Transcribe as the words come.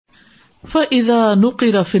فَإِذَا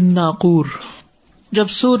نُقِرَ فِي النَّاقُورِ، جب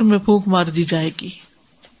سور میں پھونک مار دی جائے گی.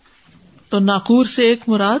 تو ناقور سے ایک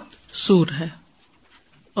مراد سور ہے.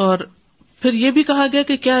 اور پھر یہ بھی کہا گیا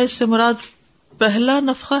کہ کیا اس سے مراد پہلا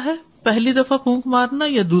نفخہ ہے، پہلی دفعہ پھونک مارنا،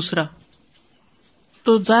 یا دوسرا؟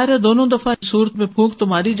 تو ظاہر ہے دونوں دفعہ سور میں پھونک تو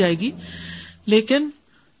ماری جائے گی، لیکن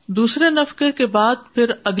دوسرے نفخے کے بعد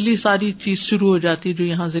پھر اگلی ساری چیز شروع ہو جاتی جو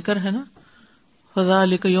یہاں ذکر ہے نا،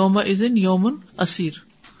 فَذَلِكَ يَوْمَئِذٍ يَوْمٌ عَسِيرٌ.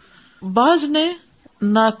 بعض نے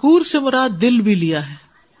ناقور سے مراد دل بھی لیا ہے.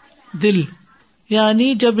 دل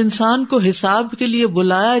یعنی جب انسان کو حساب کے لیے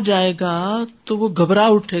بلایا جائے گا تو وہ گھبرا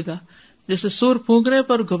اٹھے گا، جیسے سور پھونکنے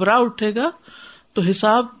پر گھبرا اٹھے گا. تو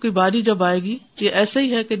حساب کی باری جب آئے گی، یہ ایسا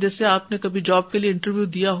ہی ہے کہ جیسے آپ نے کبھی جاب کے لیے انٹرویو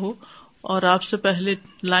دیا ہو اور آپ سے پہلے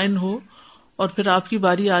لائن ہو اور پھر آپ کی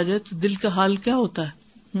باری آ جائے تو دل کا حال کیا ہوتا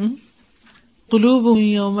ہے؟ قلوب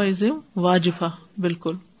یومئذ واجفہ.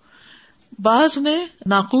 بالکل. بعض نے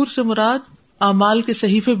ناقور سے مراد اعمال کے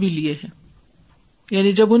صحیفے بھی لیے ہیں،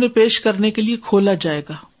 یعنی جب انہیں پیش کرنے کے لیے کھولا جائے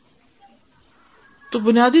گا. تو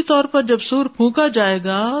بنیادی طور پر جب سور پھونکا جائے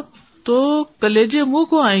گا تو کلیجے منہ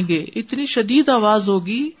کو آئیں گے، اتنی شدید آواز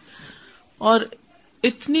ہوگی اور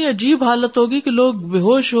اتنی عجیب حالت ہوگی کہ لوگ بے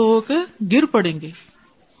ہوش ہو کے گر پڑیں گے.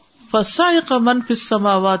 فَصَعِقَ مَنْ فِي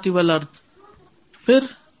السَّمَاوَاتِ وَالْأَرْضِ. پھر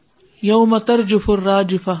یوم ترجف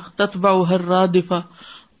الراجفہ تتبعها الرادفہ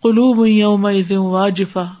قلوب یومئذ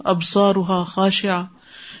واجفہ ابصارها خاشعہ.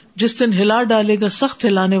 جس دن ہلا ڈالے گا سخت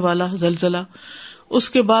ہلانے والا زلزلہ، اس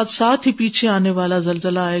کے بعد ساتھ ہی پیچھے آنے والا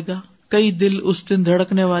زلزلہ آئے گا. کئی دل اس دن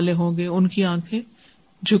دھڑکنے والے ہوں گے، ان کی آنکھیں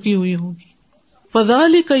جھکی ہوئی ہوں گی.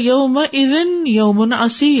 فَذَلِكَ يَوْمَئِذٍ يَوْمٌ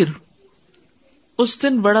عَسِيرٌ. اس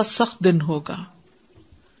دن بڑا سخت دن ہوگا.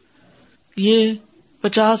 یہ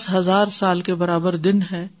 50,000 سال کے برابر دن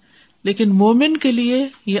ہے، لیکن مومن کے لیے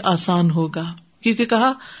یہ آسان ہوگا، کیونکہ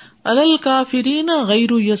کہا عَلَى الْكَافِرِينَ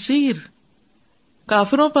غَيْرُ يَسِيرٌ.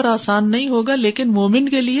 کافروں پر آسان نہیں ہوگا لیکن مومن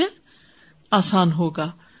کے لیے آسان ہوگا.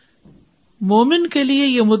 مومن کے لیے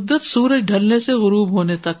یہ مدت سورج ڈھلنے سے غروب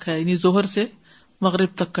ہونے تک ہے، یعنی ظہر سے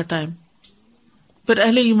مغرب تک کا ٹائم. پھر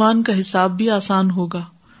اہل ایمان کا حساب بھی آسان ہوگا،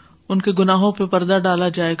 ان کے گناہوں پہ پردہ ڈالا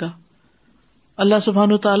جائے گا. اللہ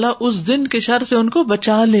سبحانہ وتعالیٰ اس دن کے شر سے ان کو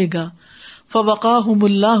بچا لے گا. فَوَقَاهُمُ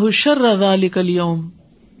اللَّهُ شَرَّ ذَلِكَ الْيَوْمِ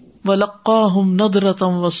وَلَقَّاهُمْ نَضْرَةً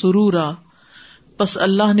وَسُرُورًا. پس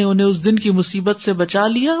اللہ نے انہیں اس دن کی مصیبت سے بچا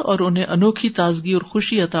لیا اور انہیں انوکھی تازگی اور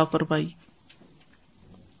خوشی عطا فرمائی.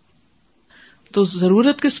 تو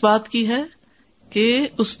ضرورت کس بات کی ہے کہ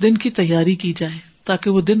اس دن کی تیاری کی جائے تاکہ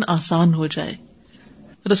وہ دن آسان ہو جائے.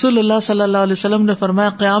 رسول اللہ صلی اللہ علیہ وسلم نے فرمایا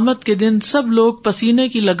قیامت کے دن سب لوگ پسینے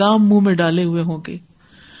کی لگام منہ میں ڈالے ہوئے ہوں گے،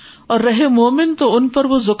 اور رہے مومن تو ان پر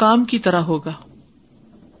وہ زکام کی طرح ہوگا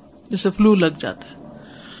جیسے فلو لگ جاتا ہے،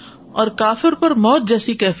 اور کافر پر موت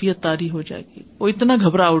جیسی کیفیت طاری ہو جائے گی، وہ اتنا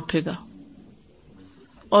گھبرا اٹھے گا.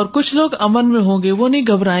 اور کچھ لوگ امن میں ہوں گے، وہ نہیں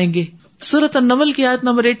گھبرائیں گے. سورۃ النمل کی آیت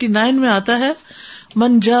نمبر 89 میں آتا ہے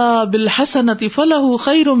من جاء بالحسنۃ فلہ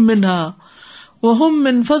خیر منہا وہم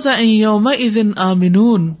من فزع یومئذ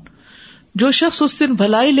آمنون. جو شخص اس دن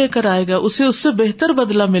بھلائی لے کر آئے گا اسے اس سے بہتر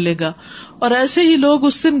بدلہ ملے گا، اور ایسے ہی لوگ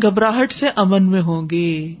اس دن گھبراہٹ سے امن میں ہوں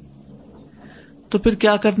گے. تو پھر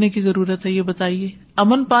کیا کرنے کی ضرورت ہے یہ بتائیے؟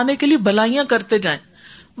 امن پانے کے لیے بھلائیاں کرتے جائیں،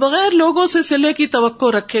 بغیر لوگوں سے صلے کی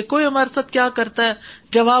توقع رکھے. کوئی ہمارے ساتھ کیا کرتا ہے،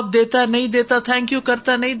 جواب دیتا ہے نہیں دیتا، تھینک یو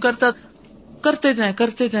کرتا ہے نہیں کرتا، کرتے جائیں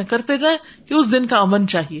کرتے جائیں کرتے جائیں کہ اس دن کا امن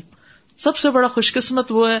چاہیے. سب سے بڑا خوش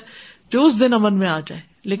قسمت وہ ہے جو اس دن امن میں آ جائے.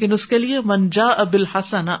 لیکن اس کے لیے من جاء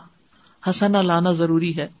بالحسنہ، حسنہ لانا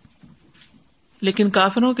ضروری ہے. لیکن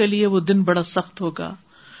کافروں کے لیے وہ دن بڑا سخت ہوگا.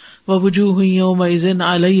 وَوُجُوهٌ يَوْمَئِذٍ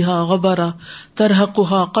عَلَيْهَا غَبَرَةٌ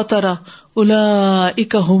تَرْهَقُهَا قَتَرَةٌ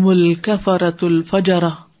أُولَئِكَ هُمُ الْكَفَرَةُ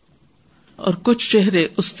الْفَجَرَةُ. اور کچھ چہرے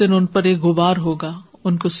اس دن ان پر ایک غبار ہوگا،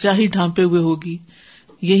 ان کو سیاہی ڈھانپے ہوئے ہوگی،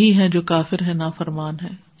 یہی ہیں جو کافر ہیں، نافرمان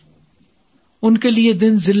ہیں. ان کے لیے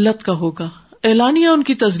دن ذلت کا ہوگا، اعلانیہ ان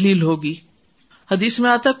کی تذلیل ہوگی. حدیث میں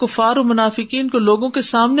آتا ہے کفار و منافقین کو لوگوں کے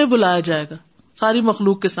سامنے بلایا جائے گا، ساری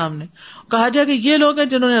مخلوق کے سامنے کہا جائے گا یہ لوگ ہیں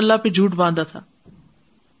جنہوں نے اللہ پہ جھوٹ باندھا تھا.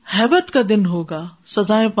 ہیبت کا دن ہوگا،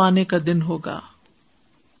 سزائیں پانے کا دن ہوگا.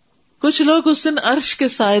 کچھ لوگ اس دن عرش کے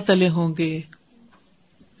سائے تلے ہوں گے،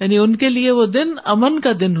 یعنی ان کے لیے وہ دن امن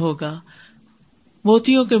کا دن ہوگا.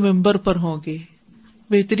 موتیوں کے ممبر پر ہوں گے،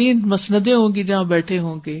 بہترین مسندیں ہوں گی جہاں بیٹھے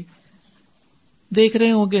ہوں گے، دیکھ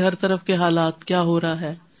رہے ہوں گے ہر طرف کے حالات کیا ہو رہا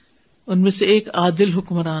ہے. ان میں سے ایک عادل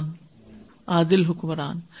حکمران. عادل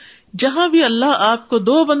حکمران جہاں بھی اللہ آپ کو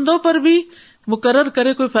دو بندوں پر بھی مقرر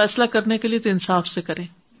کرے کوئی فیصلہ کرنے کے لیے تو انصاف سے کرے،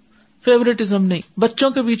 فیوریٹزم نہیں، بچوں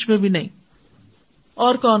کے بیچ میں بھی نہیں.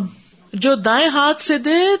 اور کون جو دائیں ہاتھ سے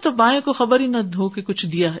دے تو بائیں کو خبر ہی نہ ہو کہ کچھ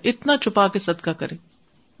دیا، اتنا چھپا کے صدقہ کرے.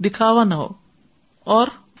 دکھاوا نہ ہو، اور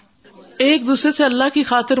ایک دوسرے سے اللہ کی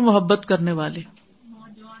خاطر محبت کرنے والے،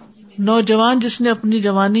 نوجوان جس نے اپنی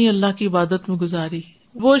جوانی اللہ کی عبادت میں گزاری،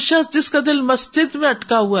 وہ شخص جس کا دل مسجد میں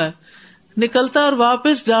اٹکا ہوا ہے، نکلتا اور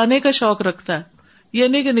واپس جانے کا شوق رکھتا ہے، یہ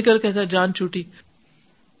نہیں کہ نکل کہتا ہے جان چھوٹی،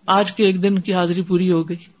 آج کے ایک دن کی حاضری پوری ہو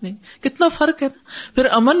گئی، نہیں، کتنا فرق ہے نا۔ پھر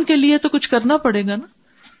امن کے لیے تو کچھ کرنا پڑے گا نا،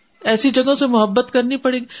 ایسی جگہوں سے محبت کرنی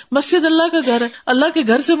پڑے گی۔ مسجد اللہ کا گھر ہے، اللہ کے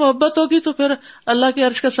گھر سے محبت ہوگی تو پھر اللہ کے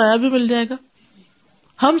عرش کا سایہ بھی مل جائے گا۔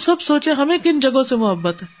 ہم سب سوچیں ہمیں کن جگہوں سے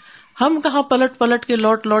محبت ہے، ہم کہاں پلٹ پلٹ کے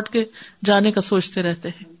لوٹ کے جانے کا سوچتے رہتے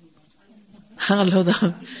ہیں۔ اللہ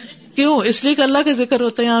کیوں؟ اس لیے کہ اللہ کا ذکر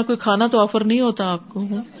ہوتا ہے، یہاں کوئی کھانا تو آفر نہیں ہوتا آپ کو۔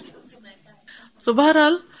 تو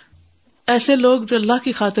بہرحال ایسے لوگ جو اللہ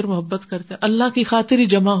کی خاطر محبت کرتے ہیں، اللہ کی خاطر ہی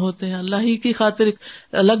جمع ہوتے ہیں، اللہ ہی کی خاطر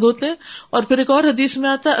الگ ہوتے ہیں۔ اور پھر ایک اور حدیث میں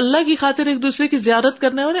آتا ہے اللہ کی خاطر ایک دوسرے کی زیارت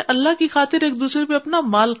کرنے والے، اللہ کی خاطر ایک دوسرے پہ اپنا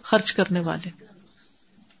مال خرچ کرنے والے،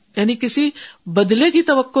 یعنی کسی بدلے کی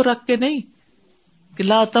توقع رکھ کے نہیں کہ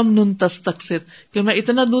لا تمنن تستکثر، کہ میں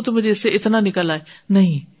اتنا دوں تو مجھے اس سے اتنا نکل آئے،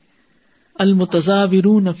 نہیں،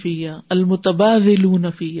 المتزاورون فیہ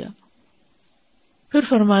المتباذلون فیہ۔ پھر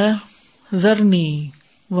فرمایا ذرنی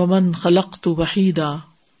ومن خلقت وحیدا،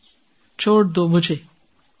 چھوڑ دو مجھے،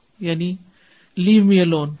 یعنی لیو می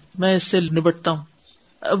الون، میں اس سے نبٹتا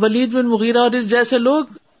ہوں۔ ولید بن مغیرہ اور اس جیسے لوگ،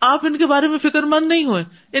 آپ ان کے بارے میں فکر مند نہیں ہوئے،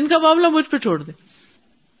 ان کا معاملہ مجھ پہ چھوڑ دیں،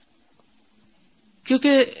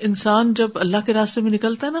 کیونکہ انسان جب اللہ کے راستے میں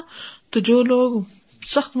نکلتا ہے نا تو جو لوگ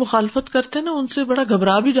سخت مخالفت کرتے ہیں نا ان سے بڑا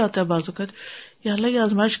گھبرا بھی جاتا ہے بعض اوقات، یا اللہ یہ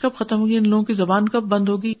آزمائش کب ختم ہوگی، ان لوگوں کی زبان کب بند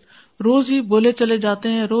ہوگی، روز ہی بولے چلے جاتے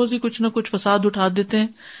ہیں، روز ہی کچھ نہ کچھ فساد اٹھا دیتے ہیں۔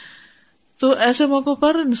 تو ایسے موقع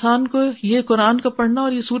پر انسان کو یہ قرآن کا پڑھنا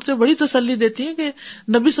اور یہ صورتیں بڑی تسلی دیتی ہیں کہ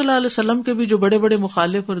نبی صلی اللہ علیہ وسلم کے بھی جو بڑے بڑے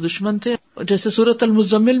مخالف اور دشمن تھے، جیسے سورۃ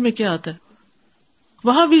المزمل میں کیا آتا ہے،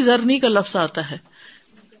 وہاں بھی ذرنی کا لفظ آتا ہے،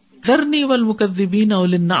 ذرنی والمکذبین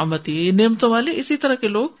اولی النعمۃ، یہ نعمتوں والے اسی طرح کے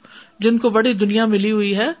لوگ جن کو بڑی دنیا ملی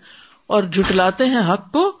ہوئی ہے اور جھٹلاتے ہیں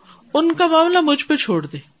حق کو، ان کا معاملہ مجھ پہ چھوڑ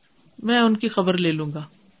دے، میں ان کی خبر لے لوں گا۔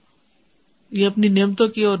 یہ اپنی نعمتوں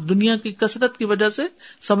کی اور دنیا کی کثرت کی وجہ سے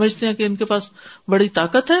سمجھتے ہیں کہ ان کے پاس بڑی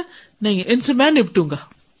طاقت ہے، نہیں، ان سے میں نپٹوں گا۔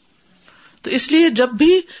 تو اس لیے جب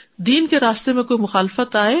بھی دین کے راستے میں کوئی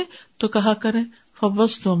مخالفت آئے تو کہا کریں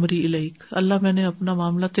فوضت امری الیک، اللہ میں نے اپنا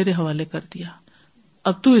معاملہ تیرے حوالے کر دیا،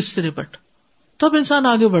 اب تو اس سے نپٹ، تب انسان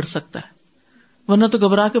آگے بڑھ سکتا ہے، ورنہ تو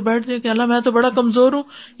گھبرا کے بیٹھ جائے کہ اللہ میں تو بڑا کمزور ہوں،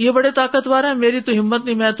 یہ بڑے طاقتور ہیں، میری تو ہمت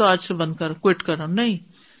نہیں، میں تو آج سے بند کوئٹ کر رہا ہوں، نہیں،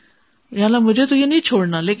 یا اللہ مجھے تو یہ نہیں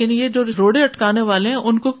چھوڑنا، لیکن یہ جو روڑے اٹکانے والے ہیں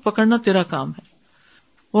ان کو پکڑنا تیرا کام ہے۔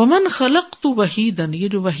 ومن خلقت وحیدا، یہ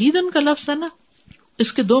جو وحیدن کا لفظ ہے نا،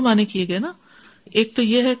 اس کے دو معنی کیے گئے نا، ایک تو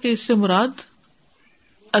یہ ہے کہ اس سے مراد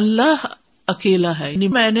اللہ اکیلا ہے، یعنی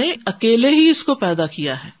میں نے اکیلے ہی اس کو پیدا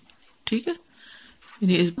کیا ہے، ٹھیک ہے،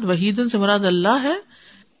 یعنی وحیدن سے مراد اللہ ہے،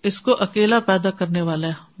 اس کو اکیلا پیدا کرنے والا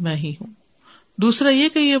میں ہی ہوں۔ دوسرا یہ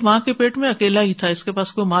کہ یہ ماں کے پیٹ میں اکیلا ہی تھا، اس کے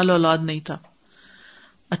پاس کوئی مال اولاد نہیں تھا۔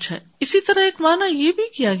 اچھا، اسی طرح ایک معنی یہ بھی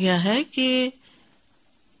کیا گیا ہے کہ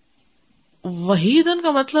وحیدن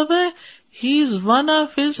کا مطلب ہے he is one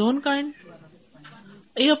of his own kind,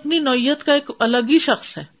 یہ اپنی نوعیت کا ایک الگ ہی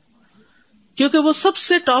شخص ہے، کیونکہ وہ سب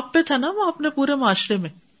سے ٹاپ پہ تھا نا، وہ اپنے پورے معاشرے میں،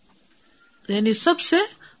 یعنی سب سے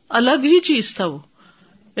الگ ہی چیز تھا وہ،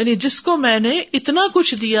 یعنی جس کو میں نے اتنا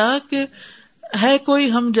کچھ دیا کہ ہے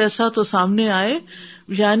کوئی ہم جیسا تو سامنے آئے،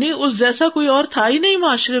 یعنی اس جیسا کوئی اور تھا ہی نہیں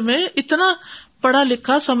معاشرے میں، اتنا پڑھا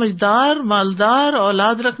لکھا، سمجھدار، مالدار،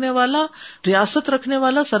 اولاد رکھنے والا، ریاست رکھنے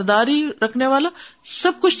والا، سرداری رکھنے والا،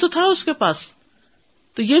 سب کچھ تو تھا اس کے پاس۔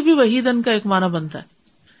 تو یہ بھی وحیدن کا ایک معنی بنتا ہے،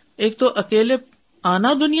 ایک تو اکیلے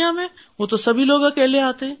آنا دنیا میں، وہ تو سبھی لوگ اکیلے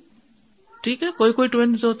آتے ہیں، ٹھیک ہے، کوئی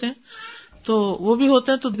ٹوینز ہوتے ہیں تو وہ بھی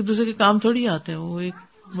ہوتے ہیں، تو ایک دوسرے کے کام تھوڑی آتے ہیں، وہ ایک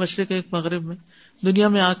مشرق ایک مغرب میں دنیا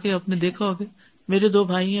میں آ کے اپنے دیکھا ہوگے، میرے دو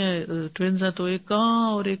بھائی ہیں ٹوینز ہیں، تو ایک کہاں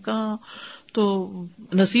اور ایک کہاں، تو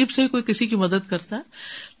نصیب سے کوئی کسی کی مدد کرتا ہے۔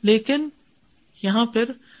 لیکن یہاں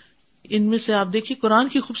پھر ان میں سے آپ دیکھیے قرآن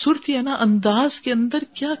کی خوبصورتی ہے نا، انداز کے اندر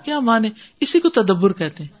کیا کیا معنی، اسی کو تدبر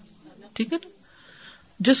کہتے ہیں، ٹھیک ہے نا،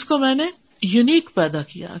 جس کو میں نے یونیک پیدا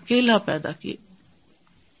کیا، اکیلا پیدا کیا۔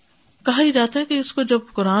 کہا ہی جاتا ہے کہ اس کو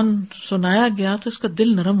جب قرآن سنایا گیا تو اس کا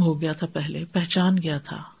دل نرم ہو گیا تھا، پہلے پہچان گیا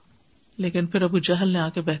تھا، لیکن پھر ابو جہل نے آ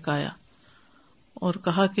کے بہکایا اور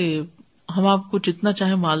کہا کہ ہم آپ کو جتنا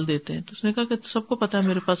چاہے مال دیتے ہیں، تو اس نے کہا کہ سب کو پتا ہے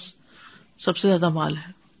میرے پاس سب سے زیادہ مال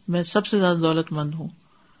ہے، میں سب سے زیادہ دولت مند ہوں،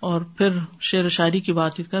 اور پھر شعر و شاعری کی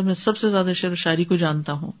بات ہی کہا، میں سب سے زیادہ شعر و شاعری کو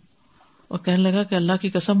جانتا ہوں، اور کہنے لگا کہ اللہ کی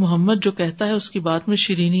قسم محمد جو کہتا ہے اس کی بات میں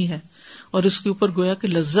شیرینی ہے، اور اس کے اوپر گویا کہ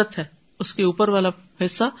لذت ہے، اس کے اوپر والا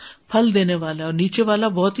حصہ پھل دینے والا ہے، اور نیچے والا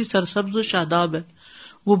بہت ہی سرسبز و شاداب ہے،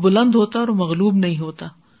 وہ بلند ہوتا اور مغلوب نہیں ہوتا،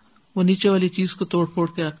 وہ نیچے والی چیز کو توڑ پھوڑ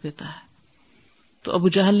کے رکھ دیتا ہے. تو ابو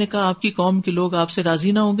جہل نے کہا آپ کی قوم کے لوگ آپ سے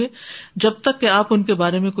راضی نہ ہوں گے جب تک کہ آپ ان کے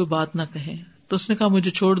بارے میں کوئی بات نہ کہیں. تو اس نے کہا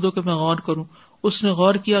مجھے چھوڑ دو کہ میں غور کروں. اس نے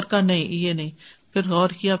غور کیا اور کہا نہیں یہ نہیں. پھر غور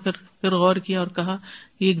کیا, پھر غور کیا اور کہا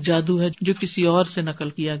یہ ایک جادو ہے جو کسی اور سے نقل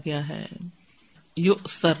کیا گیا ہے.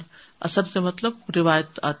 یؤثر, اثر سے مطلب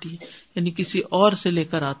روایت آتی ہے, یعنی کسی اور سے لے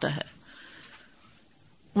کر آتا ہے.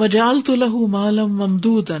 وَجَعَلْتُ لَهُ مَالًا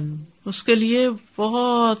مَمْدُودًا, اس کے لیے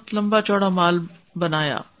بہت لمبا چوڑا مال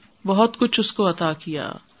بنایا, بہت کچھ اس کو عطا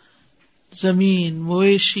کیا, زمین,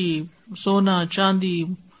 مویشی, سونا, چاندی,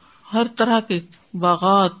 ہر طرح کے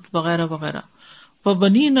باغات وغیرہ وغیرہ.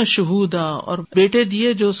 وَبَنِينَ شُهُودًا, اور بیٹے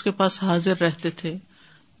دیے جو اس کے پاس حاضر رہتے تھے.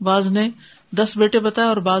 بعض نے 10 بیٹے بتایا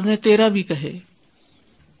اور بعض نے 13 بھی کہے.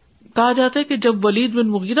 کہا جاتا ہے کہ جب ولید بن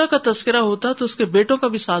مغیرہ کا تذکرہ ہوتا تو اس کے بیٹوں کا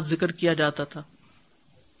بھی ساتھ ذکر کیا جاتا تھا.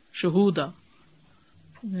 شہودا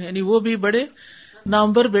یعنی وہ بھی بڑے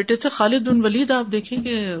نامور بیٹے تھے. خالد بن ولید آپ دیکھیں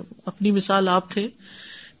کہ اپنی مثال آپ تھے,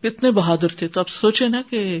 کتنے بہادر تھے. تو آپ سوچیں نا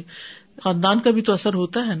کہ خاندان کا بھی تو اثر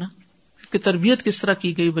ہوتا ہے نا کہ تربیت کس طرح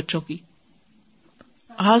کی گئی بچوں کی.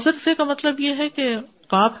 حاضر تھے کا مطلب یہ ہے کہ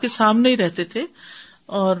آپ کے سامنے ہی رہتے تھے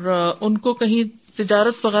اور ان کو کہیں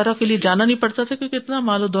تجارت وغیرہ کے لیے جانا نہیں پڑتا تھا کیونکہ اتنا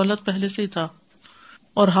مال و دولت پہلے سے ہی تھا.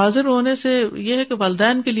 اور حاضر ہونے سے یہ ہے کہ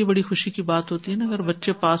والدین کے لیے بڑی خوشی کی بات ہوتی ہے نا اگر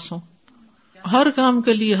بچے پاس ہوں, ہر کام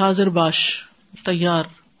کے لیے حاضر باش, تیار.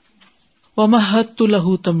 وَمَهَّدتُّ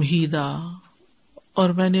لَهُ تَمْهِيدًا, اور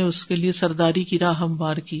میں نے اس کے لیے سرداری کی راہ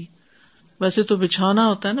ہموار کی. ویسے تو بچھانا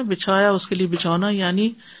ہوتا ہے نا, بچھایا اس کے لیے بچھونا,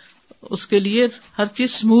 یعنی اس کے لیے ہر چیز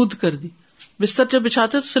اسموتھ کر دی. بستر جب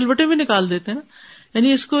بچھاتے تو سلوٹے بھی نکال دیتے نا,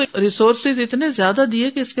 یعنی اس کو ریسورسز اتنے زیادہ دیے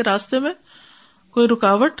کہ اس کے راستے میں کوئی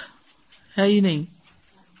رکاوٹ ہے ہی نہیں.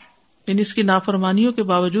 یعنی اس کی نافرمانیوں کے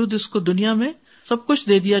باوجود اس کو دنیا میں سب کچھ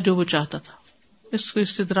دے دیا جو وہ چاہتا تھا. اس کو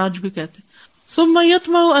استدراج بھی کہتے. ثم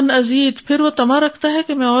یطمع ان ازید, پھر وہ طمع رکھتا ہے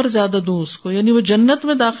کہ میں اور زیادہ دوں اس کو, یعنی وہ جنت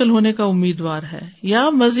میں داخل ہونے کا امیدوار ہے یا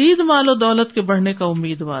مزید مال و دولت کے بڑھنے کا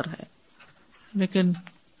امیدوار ہے, لیکن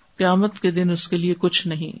قیامت کے دن اس کے لیے کچھ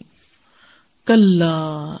نہیں. کلا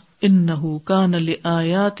انہ کان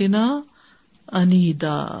لآیاتنا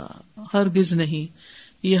عنیدا, ہرگز نہیں,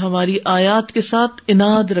 یہ ہماری آیات کے ساتھ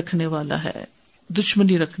عناد رکھنے والا ہے,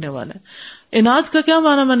 دشمنی رکھنے والا ہے. عناد کا کیا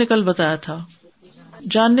معنی میں نے کل بتایا تھا,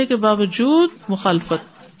 جاننے کے باوجود مخالفت.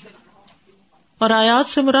 اور آیات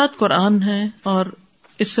سے مراد قرآن ہے اور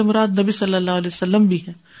اس سے مراد نبی صلی اللہ علیہ وسلم بھی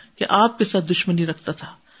ہے کہ آپ کے ساتھ دشمنی رکھتا تھا,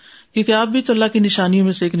 کیونکہ آپ بھی تو اللہ کی نشانیوں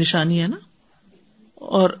میں سے ایک نشانی ہے نا.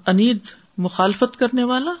 اور عنید مخالفت کرنے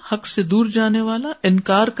والا, حق سے دور جانے والا,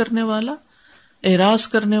 انکار کرنے والا, اعراض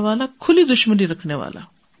کرنے والا, کھلی دشمنی رکھنے والا.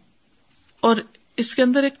 اور اس کے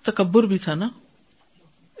اندر ایک تکبر بھی تھا نا.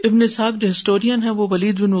 ابن اسحاق جو ہسٹورین ہے وہ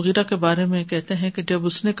ولید بن مغیرہ کے بارے میں کہتے ہیں کہ جب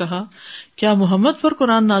اس نے کہا کیا محمد پر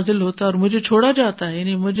قرآن نازل ہوتا اور مجھے چھوڑا جاتا ہے,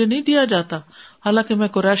 یعنی مجھے نہیں دیا جاتا, حالانکہ میں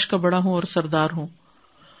قریش کا بڑا ہوں اور سردار ہوں,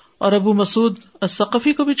 اور ابو مسعود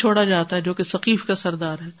الثقفی کو بھی چھوڑا جاتا ہے جو کہ ثقیف کا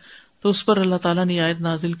سردار ہے, تو اس پر اللہ تعالیٰ نے آیت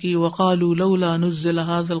نازل کی وَقَالُوا لَوْلَا نُزِّلَ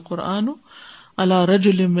هَذَا الْقُرْآنُ عَلَى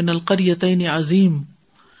رَجُلٍ مِّنَ الْقَرْيَتَيْنِ عَظِيمٍ.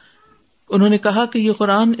 انہوں نے کہا کہ یہ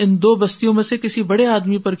قرآن ان 2 بستیوں میں سے کسی بڑے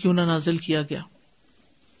آدمی پر کیوں نہ نازل کیا گیا.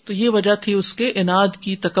 تو یہ وجہ تھی اس کے عناد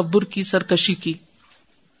کی, تکبر کی, سرکشی کی.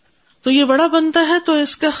 تو یہ بڑا بنتا ہے تو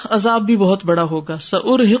اس کا عذاب بھی بہت بڑا ہوگا.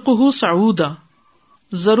 سأرهقه صعودا,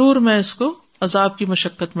 ضرور میں اس کو عذاب کی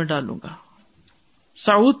مشقت میں ڈالوں گا.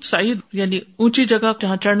 سعود, سعید یعنی اونچی جگہ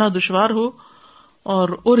جہاں چڑھنا دشوار ہو,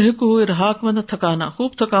 اور ارہقہ ارہاق مطلب تھکانا,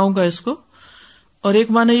 خوب تھکاؤں گا اس کو. اور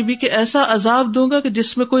ایک معنی یہ بھی کہ ایسا عذاب دوں گا کہ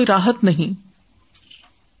جس میں کوئی راحت نہیں.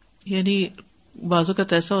 یعنی بعض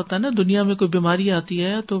اوقات ایسا ہوتا ہے نا, دنیا میں کوئی بیماری آتی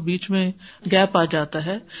ہے تو بیچ میں گیپ آ جاتا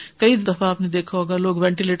ہے. کئی دفعہ آپ نے دیکھا ہوگا لوگ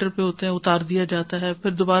وینٹیلیٹر پہ ہوتے ہیں, اتار دیا جاتا ہے,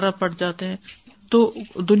 پھر دوبارہ پڑ جاتے ہیں. تو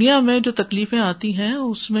دنیا میں جو تکلیفیں آتی ہیں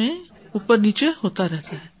اس میں اوپر نیچے ہوتا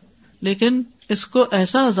رہتا ہے, لیکن اس کو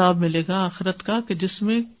ایسا عذاب ملے گا آخرت کا کہ جس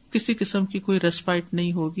میں کسی قسم کی کوئی ریسپائٹ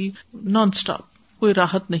نہیں ہوگی, نان سٹاپ, کوئی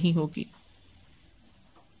راحت نہیں ہوگی.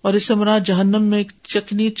 اور اس سے مراد جہنم میں ایک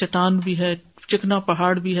چکنی چٹان بھی ہے, چکنا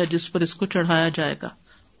پہاڑ بھی ہے جس پر اس کو چڑھایا جائے گا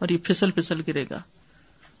اور یہ پھسل پھسل گرے گا.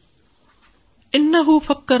 انہ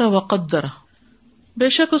فکر وقدر, بے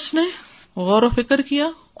شک اس نے غور و فکر کیا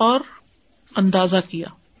اور اندازہ کیا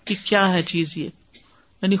کہ کیا ہے چیز یہ,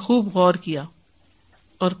 یعنی خوب غور کیا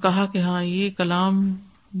اور کہا کہ ہاں یہ کلام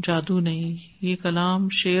جادو نہیں, یہ کلام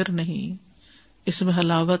شعر نہیں, اس میں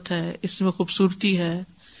حلاوت ہے, اس میں خوبصورتی ہے,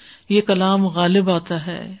 یہ کلام غالب آتا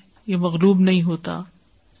ہے, یہ مغلوب نہیں ہوتا,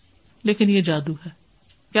 لیکن یہ جادو ہے.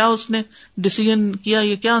 کیا اس نے ڈیسیژن کیا,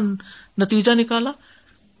 یہ کیا نتیجہ نکالا,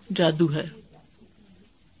 جادو ہے.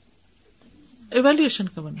 ایویلیویشن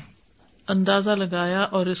کا بنا, اندازہ لگایا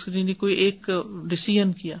اور اس یعنی کوئی ایک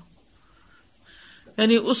ڈیسیژن کیا،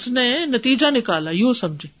 یعنی اس نے نتیجہ نکالا، یوں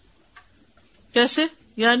سمجھے کیسے،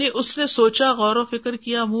 یعنی اس نے سوچا، غور و فکر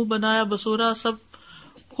کیا، منہ بنایا بسورا، سب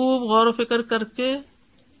خوب غور و فکر کر کے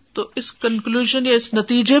تو اس کنکلوژن یا اس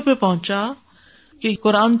نتیجے پہ پہنچا کہ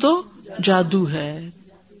قرآن تو جادو ہے.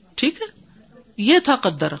 ٹھیک ہے، یہ تھا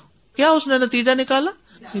قدرہ. کیا اس نے نتیجہ نکالا؟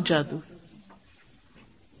 یہ جادو.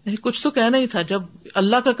 کچھ تو کہنا ہی تھا. جب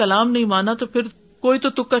اللہ کا کلام نہیں مانا تو پھر کوئی تو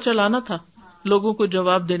تکا چلانا تھا لوگوں کو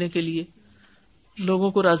جواب دینے کے لیے، لوگوں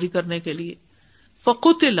کو راضی کرنے کے لیے.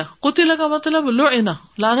 فقتل، قتل کا مطلب لعن،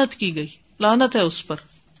 لعنت کی گئی، لعنت ہے اس پر.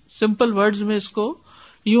 سمپل ورڈز میں اس کو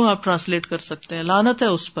یوں آپ ٹرانسلیٹ کر سکتے ہیں، لعنت ہے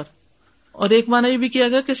اس پر. اور ایک معنی یہ بھی کیا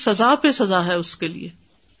گیا کہ سزا پہ سزا ہے اس کے لیے،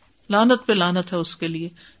 لعنت پہ لعنت ہے اس کے لیے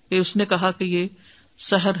کہ اس نے کہا کہ یہ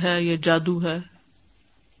سحر ہے، یہ جادو ہے.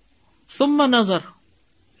 ثم نظر،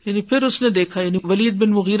 یعنی پھر اس نے دیکھا، یعنی ولید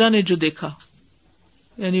بن مغیرہ نے جو دیکھا،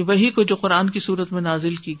 یعنی وحی کو جو قرآن کی صورت میں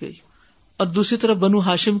نازل کی گئی، اور دوسری طرف بنو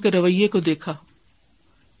ہاشم کے رویے کو دیکھا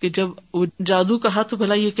کہ جب وہ جادو کہا تو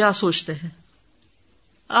بھلا یہ کیا سوچتے ہیں.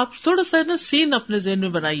 آپ تھوڑا سا نا سین اپنے ذہن میں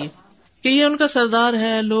بنائیے کہ یہ ان کا سردار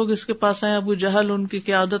ہے، لوگ اس کے پاس آئے، ابو جہل ان کی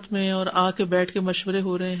قیادت میں، اور آ کے بیٹھ کے مشورے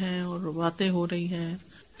ہو رہے ہیں اور باتیں ہو رہی ہیں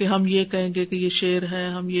کہ ہم یہ کہیں گے کہ یہ شیر ہے،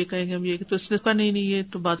 ہم یہ کہیں گے ہم یہ، تو اس نے کہا نہیں یہ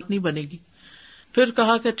تو بات نہیں بنے گی. پھر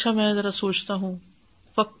کہا کہ اچھا میں ذرا سوچتا ہوں،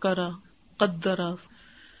 فکرا قدرا،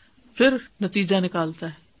 پھر نتیجہ نکالتا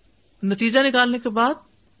ہے. نتیجہ نکالنے کے بعد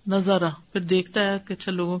نظرا، پھر دیکھتا ہے کہ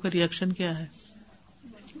اچھا لوگوں کا ریئیکشن کیا ہے.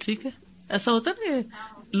 ٹھیک ہے، ایسا ہوتا ہے نا،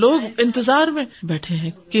 لوگ انتظار میں بیٹھے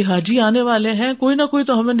ہیں کہ حاجی آنے والے ہیں، کوئی نہ کوئی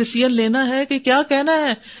تو ہمیں ڈیسیژن لینا ہے کہ کیا کہنا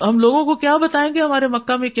ہے، ہم لوگوں کو کیا بتائیں گے ہمارے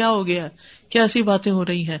مکہ میں کیا ہو گیا ہے، کیا ایسی باتیں ہو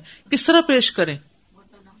رہی ہیں، کس طرح پیش کریں،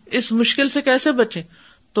 اس مشکل سے کیسے بچیں.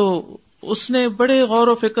 تو اس نے بڑے غور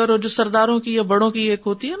و فکر، اور جو سرداروں کی یا بڑوں کی ایک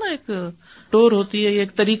ہوتی ہے نا، ایک ٹور ہوتی ہے،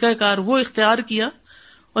 ایک طریقہ کار، وہ اختیار کیا،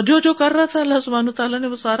 اور جو کر رہا تھا اللہ سبحانہ تعالیٰ نے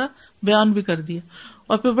وہ سارا بیان بھی کر دیا.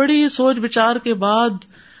 اور پھر بڑی سوچ بچار کے بعد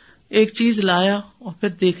ایک چیز لایا اور پھر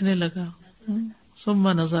دیکھنے لگا. ثم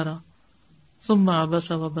نظرا ثم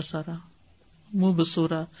عبس وبصرا، منہ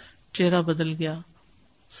بسورا، چہرہ بدل گیا.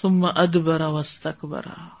 ثم ادبر واستکبر،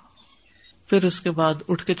 پھر اس کے بعد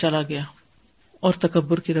اٹھ کے چلا گیا اور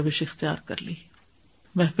تکبر کی روش اختیار کر لی.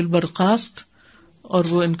 محفل برخاست اور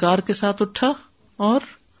وہ انکار کے ساتھ اٹھا اور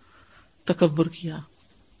تکبر کیا.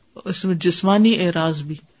 اس میں جسمانی اعراض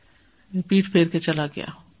بھی، پیٹ پھیر کے چلا گیا.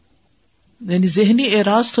 یعنی ذہنی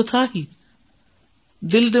اعراض تو تھا ہی،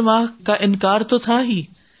 دل دماغ کا انکار تو تھا ہی،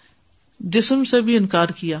 جسم سے بھی انکار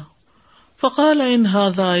کیا. فقال ان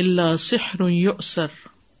ھذا الا سحر یؤثر،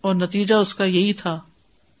 اور نتیجہ اس کا یہی تھا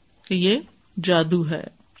کہ یہ جادو ہے.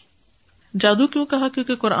 جادو کیوں کہا؟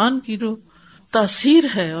 کیونکہ قرآن کی جو تاثیر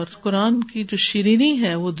ہے اور قرآن کی جو شیرینی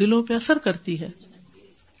ہے وہ دلوں پہ اثر کرتی ہے.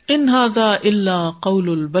 ان ھذا الا قول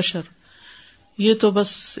البشر، یہ تو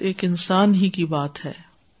بس ایک انسان ہی کی بات ہے.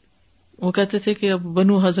 وہ کہتے تھے کہ اب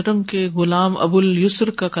بنو حضرم کے غلام ابو الیسر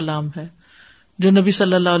کا کلام ہے جو نبی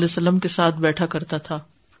صلی اللہ علیہ وسلم کے ساتھ بیٹھا کرتا تھا،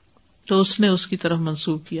 تو اس نے اس کی طرف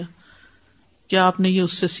منسوب کیا کہ آپ نے یہ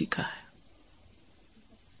اس سے سیکھا ہے.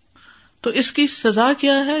 تو اس کی سزا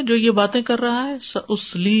کیا ہے جو یہ باتیں کر رہا ہے؟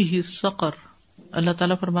 سأصلیہ سقر، اللہ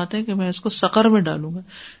تعالیٰ فرماتے ہیں کہ میں اس کو سقر میں ڈالوں گا.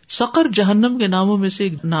 سقر جہنم کے ناموں میں سے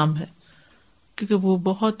ایک نام ہے کیونکہ وہ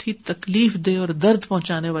بہت ہی تکلیف دہ اور درد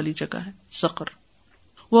پہنچانے والی جگہ ہے سقر.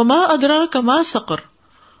 وما ادراک ما سقر،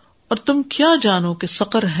 اور تم کیا جانو کہ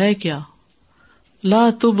سقر ہے کیا؟ لا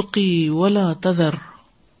تبقی ولا تذر،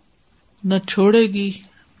 نہ چھوڑے گی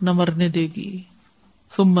نہ مرنے دے گی.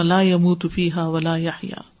 ثم لا يموت فیہا ولا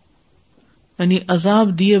یحیا، یعنی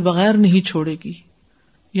عذاب دیے بغیر نہیں چھوڑے گی،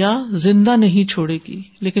 یا زندہ نہیں چھوڑے گی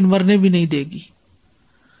لیکن مرنے بھی نہیں دے گی.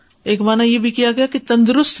 ایک معنی یہ بھی کیا گیا کہ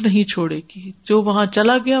تندرست نہیں چھوڑے گی، جو وہاں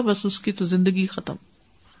چلا گیا بس اس کی تو زندگی ختم.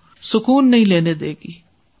 سکون نہیں لینے دے گی،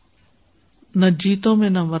 نہ جیتوں میں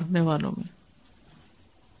نہ مرنے والوں میں.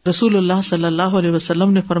 رسول اللہ صلی اللہ علیہ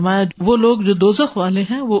وسلم نے فرمایا وہ لوگ جو دوزخ والے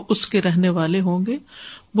ہیں وہ اس کے رہنے والے ہوں گے،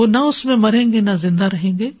 وہ نہ اس میں مریں گے نہ زندہ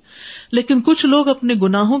رہیں گے، لیکن کچھ لوگ اپنے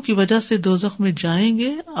گناہوں کی وجہ سے دوزخ میں جائیں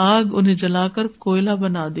گے، آگ انہیں جلا کر کوئلہ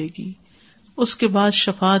بنا دے گی، اس کے بعد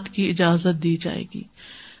شفاعت کی اجازت دی جائے گی.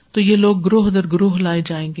 تو یہ لوگ گروہ در گروہ لائے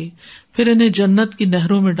جائیں گے، پھر انہیں جنت کی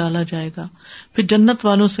نہروں میں ڈالا جائے گا. پھر جنت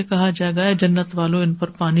والوں سے کہا جائے گا اے جنت والوں ان پر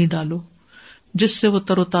پانی ڈالو، جس سے وہ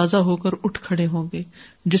تر و تازہ ہو کر اٹھ کھڑے ہوں گے،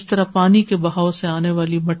 جس طرح پانی کے بہاؤ سے آنے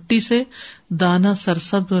والی مٹی سے دانا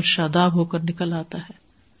سرسبز اور شاداب ہو کر نکل آتا ہے.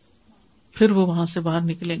 پھر وہ وہاں سے باہر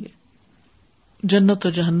نکلیں گے. جنت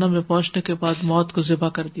اور جہنم میں پہنچنے کے بعد موت کو ذبح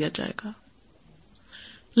کر دیا جائے گا.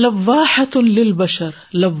 لواحۃ للبشر،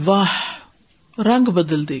 لواح رنگ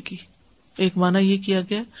بدل دے گی. ایک معنی یہ کیا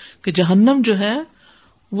گیا کہ جہنم جو ہے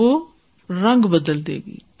وہ رنگ بدل دے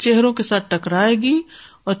گی، چہروں کے ساتھ ٹکرائے گی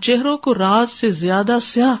اور چہروں کو رات سے زیادہ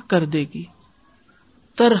سیاہ کر دے گی.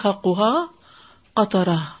 ترہقها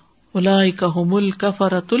قطرہ اولئک هم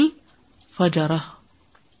الکفرۃ الفجرہ.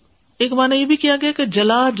 ایک معنی یہ بھی کیا گیا کہ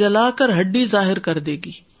جلا جلا کر ہڈی ظاہر کر دے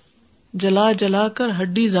گی، جلا جلا کر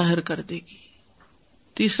ہڈی ظاہر کر دے گی.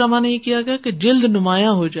 تیسرا معنی یہ کیا گیا کہ جلد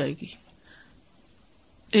نمایاں ہو جائے گی.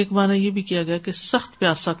 ایک معنی یہ بھی کیا گیا کہ سخت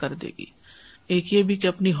پیاسا کر دے گی. ایک یہ بھی کہ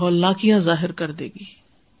اپنی ہولناکیاں ظاہر کر دے گی،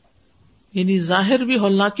 یعنی ظاہر بھی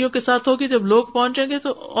ہولناکیوں کے ساتھ ہوگی، جب لوگ پہنچیں گے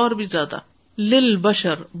تو اور بھی زیادہ.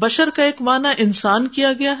 للبشر، بشر کا ایک معنی انسان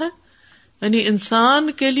کیا گیا ہے، یعنی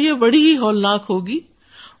انسان کے لیے بڑی ہی ہولناک ہوگی،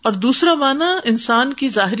 اور دوسرا معنی انسان کی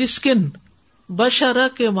ظاہری سکن، بشرہ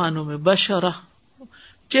کے معنوں میں. بشرہ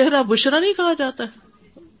چہرہ بشرہ نہیں کہا جاتا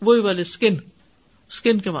ہے، وہی والے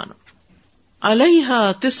سکن کے معنوں. علیہا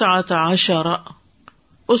 19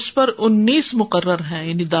 اس پر 19 مقرر ہیں،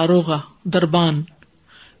 یعنی داروغہ، دربان.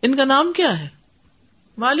 ان کا نام کیا ہے؟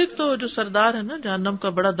 مالک تو جو سردار ہے نا جہنم کا،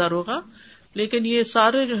 بڑا داروغہ، لیکن یہ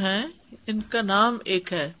سارے جو ہیں ان کا نام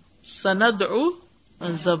ایک ہے، سندعو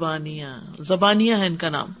زبانیہ. زبانیہ ہے ان کا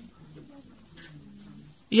نام.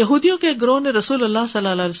 یہودیوں کے گروہ نے رسول اللہ صلی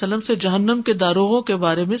اللہ علیہ وسلم سے جہنم کے داروغوں کے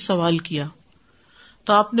بارے میں سوال کیا،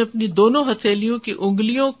 تو آپ نے اپنی دونوں ہتھیلیوں کی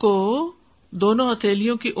انگلیوں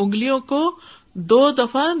کو 2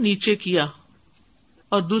 دفعہ نیچے کیا،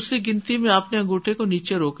 اور دوسری گنتی میں آپ نے انگوٹھے کو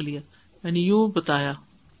نیچے روک لیا، یعنی یوں بتایا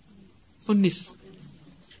 19.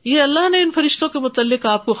 یہ اللہ نے ان فرشتوں کے متعلق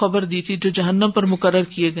آپ کو خبر دی تھی جو جہنم پر مقرر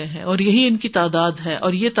کیے گئے ہیں، اور یہی ان کی تعداد ہے،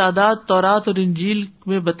 اور یہ تعداد تورات اور انجیل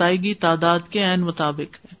میں بتائی گئی تعداد کے عین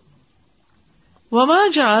مطابق ہے. وما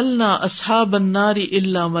جعلنا اصحاب النار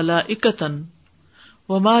الا ملائکۃ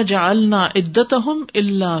وما جعلنا عدتهم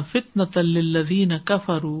الا فتنة للذین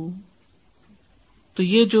کفروا. تو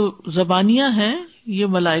یہ جو زبانیاں ہیں یہ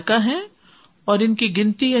ملائکہ ہیں، اور ان کی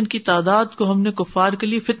گنتی، ان کی تعداد کو ہم نے کفار کے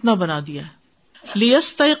لیے فتنہ بنا دیا ہے.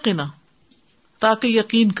 لیستیقنا تاکہ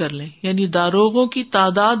یقین کر لیں، یعنی داروغوں کی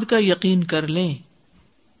تعداد کا یقین کر لیں.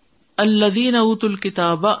 الذین اوتوا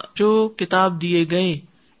الکتاب جو کتاب دیے گئے،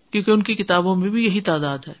 کیونکہ ان کی کتابوں میں بھی یہی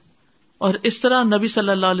تعداد ہے، اور اس طرح نبی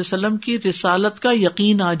صلی اللہ علیہ وسلم کی رسالت کا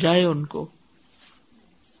یقین آ جائے ان کو.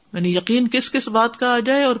 یعنی یقین کس کس بات کا آ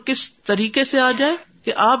جائے اور کس طریقے سے آ جائے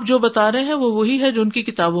کہ آپ جو بتا رہے ہیں وہ وہی ہے جو ان کی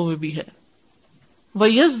کتابوں میں بھی ہے.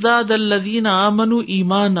 وَيَزْدَادَ الَّذِينَ آمَنُوا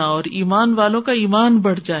ایمانا، اور ایمان والوں کا ایمان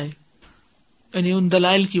بڑھ جائے، یعنی ان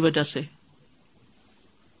دلائل کی وجہ سے.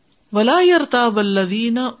 وَلَا يَرْتَابَ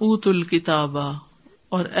الَّذِينَ أُوتُوا الْكِتَابَ،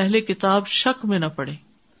 اور اہل کتاب شک میں نہ پڑے.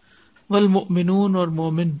 وَالْمُؤْمِنُونَ، اور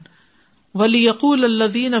مومن. وَلِيَقُولَ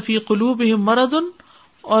الَّذِينَ فِي قُلُوبِهِم مَرَضٌ،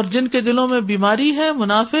 اور جن کے دلوں میں بیماری ہے،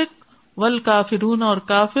 منافق. وَالْكَافِرُونَ، اور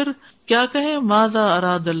کافر کیا کہیں، ماذا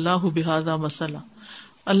اراد اللہ بہذا مثلا،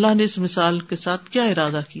 اللہ نے اس مثال کے ساتھ کیا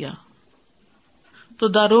ارادہ کیا. تو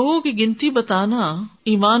داروغوں کی گنتی بتانا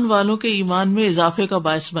ایمان والوں کے ایمان میں اضافے کا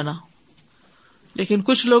باعث بنا، لیکن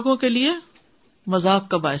کچھ لوگوں کے لیے مذاق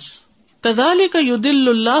کا باعث. کذالک یضل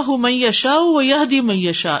اللہ من یشاء ویہدی من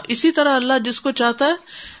یشاء، اسی طرح اللہ جس کو چاہتا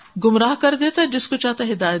ہے گمراہ کر دیتا ہے، جس کو چاہتا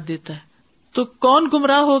ہے ہدایت دیتا ہے. تو کون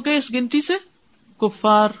گمراہ ہو گئے اس گنتی سے؟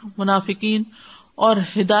 کفار، منافقین. اور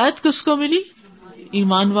ہدایت کس کو ملی؟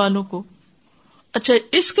 ایمان والوں کو. اچھا،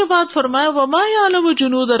 اس کے بعد فرمایا وَمَا يَعْلَمُ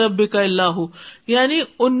جُنُودَ رَبِّكَ إِلَّا هُ، یعنی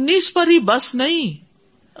 19 پر ہی بس نہیں،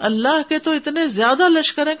 اللہ کے تو اتنے زیادہ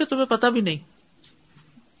لشکر ہیں کہ تمہیں پتہ بھی نہیں.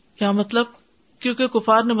 کیا مطلب؟ کیونکہ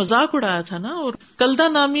کفار نے مذاق اڑایا تھا نا، اور کلدہ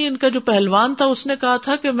نامی ان کا جو پہلوان تھا اس نے کہا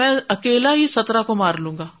تھا کہ میں اکیلا ہی 17 کو مار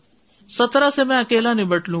لوں گا، 17 سے میں اکیلا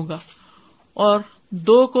نبٹ لوں گا، اور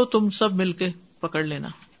 2 کو تم سب مل کے پکڑ لینا.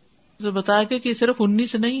 اسے بتایا کہ یہ صرف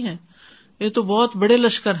 19 نہیں ہے، یہ تو بہت بڑے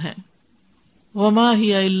لشکر ہیں. وما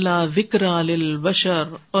ہی الا ذکری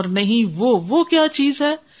للبشر، اور نہیں وہ کیا چیز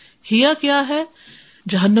ہے، ہیا کیا ہے،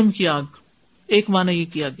 جہنم کی آگ. ایک معنی یہ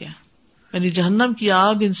کیا گیا، یعنی جہنم کی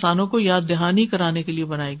آگ انسانوں کو یاد دہانی کرانے کے لیے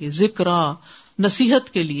بنائے گی، ذکرا نصیحت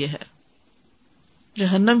کے لیے ہے.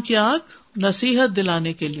 جہنم کی آگ نصیحت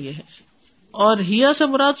دلانے کے لیے ہے. اور ہیا سے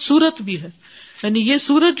مراد سورت بھی ہے، یعنی یہ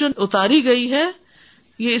سورت جو اتاری گئی ہے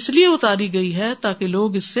یہ اس لیے اتاری گئی ہے تاکہ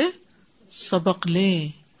لوگ اس سے سبق لیں.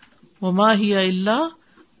 وما ہی الا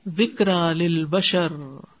ذکری للبشر،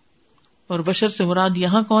 اور بشر سے مراد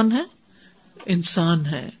یہاں کون ہے؟ انسان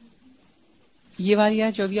ہے. یہ والی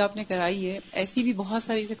آیت جو بھی آپ نے کرائی ہے، ایسی بھی بہت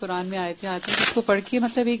ساری سے قرآن میں آیتیں آتی ہیں جس کو پڑھ کے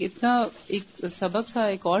مطلب ایک سبق سا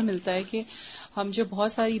ایک اور ملتا ہے کہ ہم جو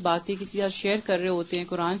بہت ساری باتیں کسی کے ساتھ شیئر کر رہے ہوتے ہیں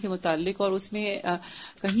قرآن کے متعلق، اور اس میں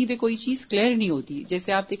کہیں پہ کوئی چیز کلیئر نہیں ہوتی.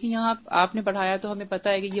 جیسے آپ دیکھیں یہاں آپ نے پڑھایا تو ہمیں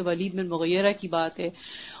پتا ہے کہ یہ ولید بن مغیرہ کی بات ہے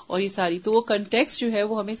اور یہ ساری، تو وہ کنٹیکسٹ جو ہے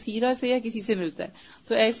وہ ہمیں سیرہ سے یا کسی سے ملتا ہے.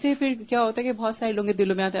 تو ایسے پھر کیا ہوتا ہے کہ بہت سارے لوگوں کے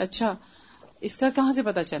دلوں میں آتا ہے اچھا اس کا کہاں سے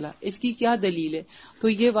پتا چلا، اس کی کیا دلیل ہے. تو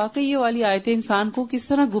یہ واقعی یہ والی آیتیں انسان کو کس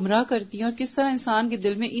طرح گمراہ کرتی ہیں اور کس طرح انسان کے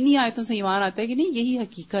دل میں انہی آیتوں سے ایمان آتا ہے کہ نہیں یہی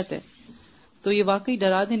حقیقت ہے. تو یہ واقعی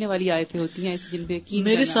ڈرا دینے والی آیتیں ہوتی ہیں اس جن پہ یقین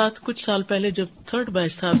میرے کرنا. ساتھ کچھ سال پہلے جب 3rd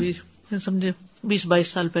بیچ تھا، ابھی سمجھے 20-22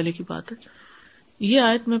 سال پہلے کی بات ہے، یہ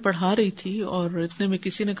آیت میں پڑھا رہی تھی اور اتنے میں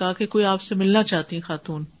کسی نے کہا کہ کوئی آپ سے ملنا چاہتی ہیں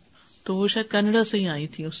خاتون، تو وہ شاید کینیڈا سے ہی آئی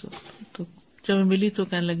تھی اس وقت. تو جب میں ملی تو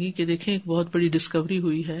کہنے لگی کہ دیکھیں ایک بہت بڑی ڈسکوری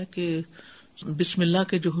ہوئی ہے کہ بسم اللہ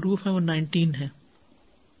کے جو حروف ہیں وہ 19 ہیں،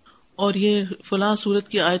 اور یہ فلاں سورت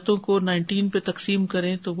کی آیتوں کو 19 پہ تقسیم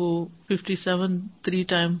کریں تو وہ 57 3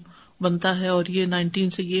 ٹائم بنتا ہے، اور یہ 19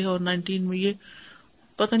 سے یہ اور 19 میں یہ،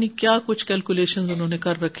 پتہ نہیں کیا کچھ کیلکولیشن انہوں نے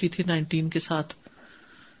کر رکھی تھی 19 کے ساتھ.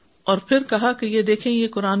 اور پھر کہا کہ یہ دیکھیں یہ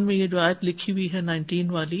قرآن میں یہ جو آیت لکھی ہوئی ہے 19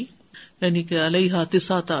 والی، یعنی کہ علیہا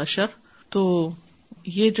 19، تو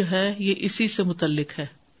یہ جو ہے یہ اسی سے متعلق ہے،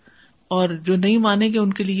 اور جو نہیں مانیں گے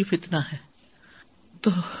ان کے لیے یہ فتنہ ہے.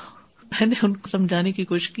 تو میں نے ان کو سمجھانے کی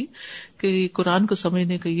کوشش کی کہ قرآن کو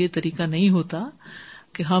سمجھنے کا یہ طریقہ نہیں ہوتا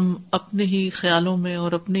کہ ہم اپنے ہی خیالوں میں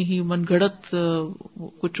اور اپنے ہی من گھڑت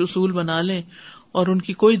کچھ اصول بنا لیں اور ان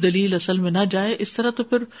کی کوئی دلیل اصل میں نہ جائے. اس طرح تو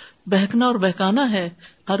پھر بہکنا اور بہکانا ہے.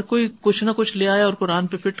 ہر کوئی کچھ نہ کچھ لے آئے اور قرآن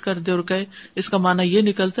پہ فٹ کر دے اور کہے اس کا معنی یہ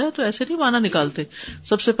نکلتا ہے، تو ایسے نہیں معنی نکالتے.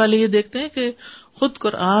 سب سے پہلے یہ دیکھتے ہیں کہ خود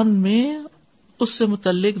قرآن میں اس سے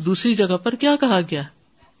متعلق دوسری جگہ پر کیا کہا گیا،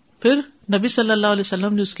 پھر نبی صلی اللہ علیہ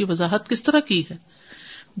وسلم نے اس کی وضاحت کس طرح کی ہے.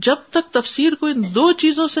 جب تک تفسیر کو ان 2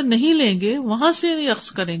 چیزوں سے نہیں لیں گے، وہاں سے نہیں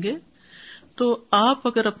اخذ کریں گے، تو آپ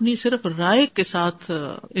اگر اپنی صرف رائے کے ساتھ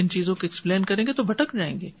ان چیزوں کو ایکسپلین کریں گے تو بھٹک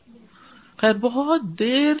جائیں گے. خیر بہت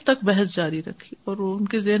دیر تک بحث جاری رکھی اور ان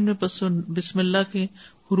کے ذہن میں بس بسم اللہ کے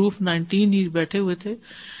حروف 19 ہی بیٹھے ہوئے تھے.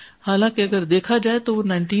 حالانکہ اگر دیکھا جائے تو وہ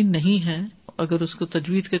 19 نہیں ہے، اگر اس کو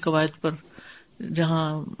تجوید کے قواعد پر جہاں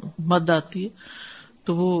مد آتی ہے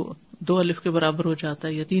تو وہ 2 الف کے برابر ہو جاتا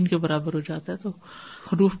ہے یا 3 کے برابر ہو جاتا ہے، تو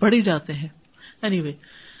حروف پڑھ ہی جاتے ہیں. anyway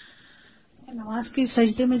نماز کے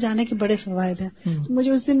سجدے میں جانے کے بڑے فوائد ہیں.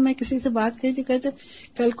 مجھے اس دن میں کسی سے بات کری تھی، کہتے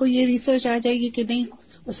کل کو یہ ریسرچ آ جائے گی کہ نہیں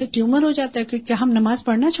اسے ٹیومر ہو جاتا ہے کہ کیا ہم نماز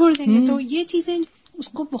پڑھنا چھوڑ دیں گے. تو یہ چیزیں اس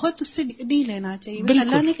کو بہت اس سے نہیں لینا چاہیے. بس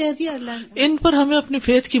اللہ نے کہہ دیا، اللہ نے. ان پر ہمیں اپنی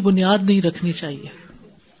فیتھ کی بنیاد نہیں رکھنی چاہیے.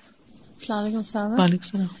 السلام علیکم. وعلیکم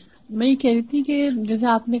السلام. میں یہ کہہ رہی تھی کہ جیسے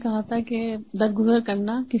آپ نے کہا تھا کہ درگزر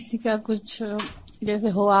کرنا کسی کا کچھ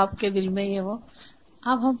جیسے ہو آپ کے دل میں، یہ وہ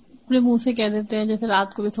آپ ہم اپنے منہ سے کہہ دیتے ہیں، جیسے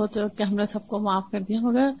رات کو بھی سوچتے ہو کہ ہم نے سب کو معاف کر دیا،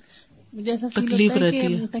 مگر جیسا فیل ہوتا ہے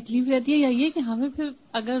کہ تکلیف رہتی ہے، یا یہ کہ ہمیں پھر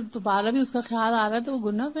اگر دوبارہ بھی اس کا خیال آ رہا ہے تو وہ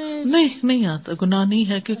گناہ پہ نہیں آتا. گناہ نہیں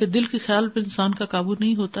ہے، کیونکہ دل کے خیال پہ انسان کا قابو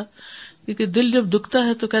نہیں ہوتا. کیونکہ دل جب دکھتا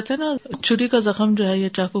ہے تو کہتے ہیں نا چھری کا زخم جو ہے یا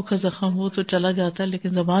چاقو کا زخم وہ تو چلا جاتا ہے، لیکن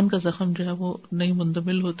زبان کا زخم جو ہے وہ نہیں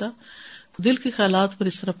مندمل ہوتا. دل کے خیالات پر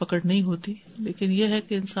اس طرح پکڑ نہیں ہوتی. لیکن یہ ہے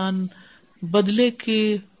کہ انسان بدلے کے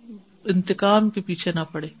انتقام کے پیچھے نہ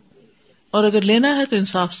پڑے، اور اگر لینا ہے تو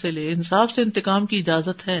انصاف سے لے. انصاف سے انتقام کی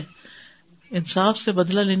اجازت ہے، انصاف سے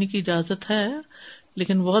بدلہ لینے کی اجازت ہے.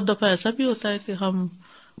 لیکن بہت دفعہ ایسا بھی ہوتا ہے کہ ہم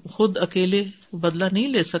خود اکیلے بدلہ نہیں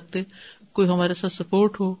لے سکتے. کوئی ہمارے ساتھ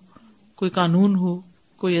سپورٹ ہو، کوئی قانون ہو،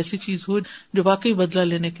 کوئی ایسی چیز ہو جو واقعی بدلہ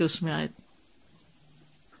لینے کے اس میں آئے.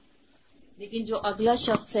 لیکن جو اگلا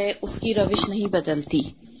شخص ہے اس کی روش نہیں بدلتی،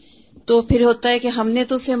 تو پھر ہوتا ہے کہ ہم نے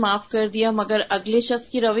تو اسے معاف کر دیا مگر اگلے شخص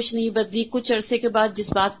کی روش نہیں بدلی. کچھ عرصے کے بعد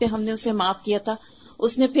جس بات پہ ہم نے اسے معاف کیا تھا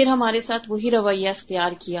اس نے پھر ہمارے ساتھ وہی رویہ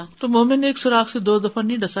اختیار کیا. تو مومن ایک سوراخ سے 2 دفعہ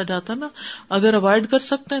نہیں ڈسا جاتا نا. اگر اوائڈ کر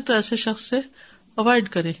سکتے ہیں تو ایسے شخص سے اوائڈ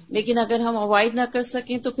کریں. لیکن اگر ہم اوائڈ نہ کر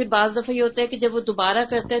سکیں تو پھر بعض دفعہ یہ ہوتا ہے کہ جب وہ دوبارہ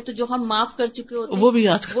کرتا ہے تو جو ہم معاف کر چکے ہوتے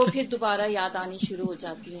ہیں وہ پھر دوبارہ یاد آنی شروع ہو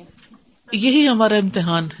جاتی ہے. یہی ہمارا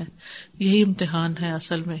امتحان ہے، یہی امتحان ہے.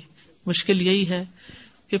 اصل میں مشکل یہی ہے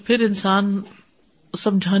کہ پھر انسان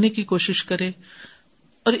سمجھانے کی کوشش کرے.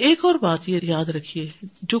 اور ایک اور بات یہ یاد رکھیے،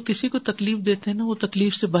 جو کسی کو تکلیف دیتے ہیں نا وہ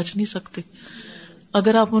تکلیف سے بچ نہیں سکتے.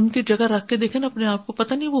 اگر آپ ان کی جگہ رکھ کے دیکھیں نا اپنے آپ کو،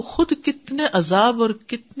 پتہ نہیں وہ خود کتنے عذاب اور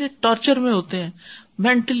کتنے ٹارچر میں ہوتے ہیں،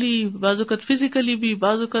 مینٹلی، بعض اوقات فزیکلی بھی،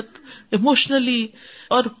 بعض اوقات ایموشنلی،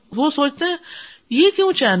 اور وہ سوچتے ہیں یہ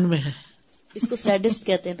کیوں چین میں ہے. اس کو سیڈسٹ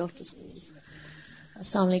کہتے ہیں ڈاکٹر صاحب.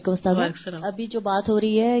 السلام علیکم استاذہ. ابھی جو بات ہو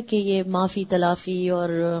رہی ہے کہ یہ معافی تلافی اور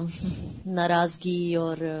ناراضگی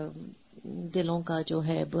اور دلوں کا جو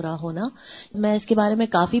ہے برا ہونا. میں اس کے بارے میں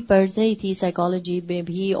کافی پڑھ رہی تھی سائیکالوجی میں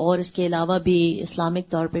بھی اور اس کے علاوہ بھی اسلامک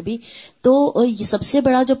طور پہ بھی. تو یہ سب سے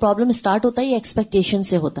بڑا جو پرابلم اسٹارٹ ہوتا ہے یہ ایکسپیکٹیشن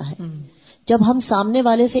سے ہوتا ہے. جب ہم سامنے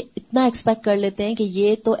والے سے اتنا ایکسپیکٹ کر لیتے ہیں کہ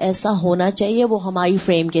یہ تو ایسا ہونا چاہیے, وہ ہماری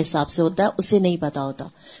فریم کے حساب سے ہوتا ہے, اسے نہیں پتا ہوتا,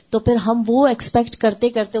 تو پھر ہم وہ ایکسپیکٹ کرتے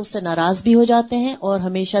کرتے اس سے ناراض بھی ہو جاتے ہیں اور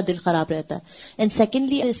ہمیشہ دل خراب رہتا ہے. اینڈ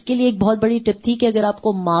سیکنڈلی اس کے لیے ایک بہت بڑی ٹپ تھی کہ اگر آپ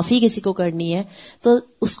کو معافی کسی کو کرنی ہے تو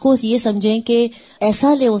اس کو یہ سمجھیں کہ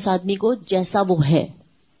ایسا لیں اس آدمی کو جیسا وہ ہے,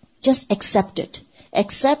 just accept it,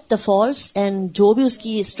 accept the faults and جو بھی اس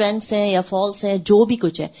کی اسٹرینگس ہیں یا فالٹس ہیں, جو بھی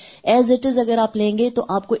کچھ ہے ایز اٹ از اگر آپ لیں گے تو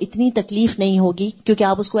آپ کو اتنی تکلیف نہیں ہوگی, کیونکہ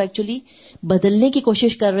آپ اس کو ایکچولی بدلنے کی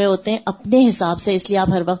کوشش کر رہے ہوتے ہیں اپنے حساب سے, اس لیے آپ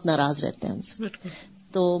ہر وقت ناراض رہتے ہیں ان سے.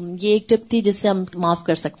 تو یہ ایک ٹپ تھی جس سے ہم معاف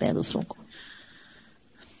کر سکتے ہیں دوسروں کو.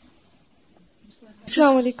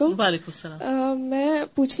 السلام علیکم. وعلیکم السلام. میں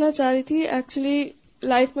پوچھنا چاہ رہی تھی, ایکچولی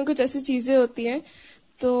لائف میں کچھ ایسی چیزیں ہوتی ہیں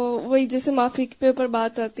تو وہی جیسے معافی کے اوپر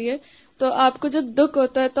بات آتی ہے, تو آپ کو جب دکھ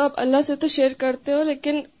ہوتا ہے تو آپ اللہ سے تو شیئر کرتے ہو,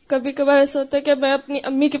 لیکن کبھی کبھار ایسا ہوتا ہے کہ میں اپنی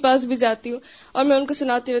امی کے پاس بھی جاتی ہوں اور میں ان کو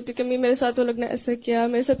سناتی رہتی ہوں کہ امی میرے ساتھ وہ لوگ نے ایسا کیا,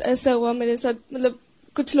 میرے ساتھ ایسا ہوا, میرے ساتھ مطلب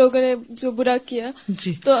کچھ لوگوں نے جو برا کیا.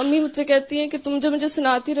 تو امی مجھ سے کہتی ہیں کہ تم جو مجھے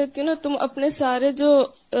سناتی رہتی ہو نا, تم اپنے سارے جو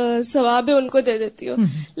ثواب ہے ان کو دے دیتی ہو.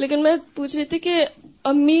 لیکن میں پوچھ رہی تھی کہ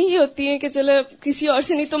امی ہی ہوتی ہیں کہ چلو کسی اور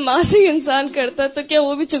سے نہیں تو ماں سے ہی انسان کرتا ہے, تو کیا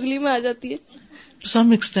وہ بھی چگلی میں آ جاتی ہے؟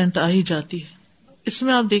 سم ایکسٹینٹ آ ہی جاتی ہے. اس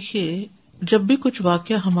میں آپ دیکھیے جب بھی کچھ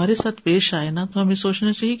واقعہ ہمارے ساتھ پیش آئے نا تو ہمیں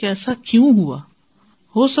سوچنا چاہیے کہ ایسا کیوں ہوا.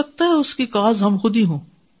 ہو سکتا ہے اس کی کاز ہم خود ہی ہوں,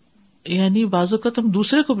 یعنی بعض اوقات ہم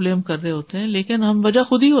دوسرے کو بلیم کر رہے ہوتے ہیں لیکن ہم وجہ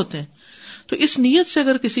خود ہی ہوتے ہیں. تو اس نیت سے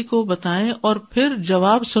اگر کسی کو بتائیں اور پھر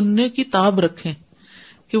جواب سننے کی تاب رکھیں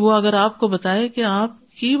کہ وہ اگر آپ کو بتائے کہ آپ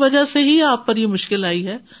کی وجہ سے ہی آپ پر یہ مشکل آئی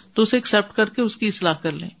ہے تو اسے ایکسپٹ کر کے اس کی اصلاح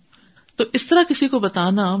کر لیں. تو اس طرح کسی کو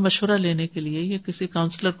بتانا, مشورہ لینے کے لیے یا کسی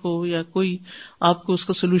کاؤنسلر کو یا کوئی آپ کو اس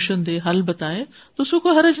کو سولوشن دے, حل بتائے, تو اس کو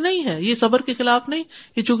کوئی حرج نہیں ہے. یہ صبر کے خلاف نہیں,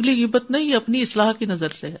 یہ چغلی غیبت نہیں, یہ اپنی اصلاح کی نظر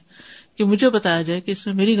سے ہے کہ مجھے بتایا جائے کہ اس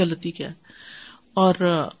میں میری غلطی کیا ہے, اور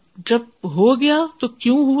جب ہو گیا تو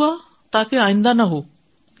کیوں ہوا تاکہ آئندہ نہ ہو,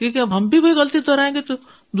 کیونکہ اب ہم بھی کوئی غلطی دہرائیں گے تو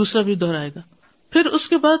دوسرا بھی دہرائے گا. پھر اس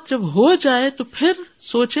کے بعد جب ہو جائے تو پھر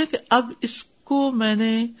سوچے کہ اب اس کو میں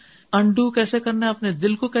نے انڈو کیسے کرنا ہے, اپنے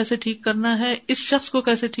دل کو کیسے ٹھیک کرنا ہے, اس شخص کو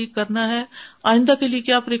کیسے ٹھیک کرنا ہے, آئندہ کے لیے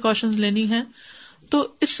کیا پریکاشنز لینی ہیں. تو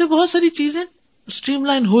اس سے بہت ساری چیزیں اسٹریم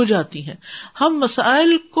لائن ہو جاتی ہیں. ہم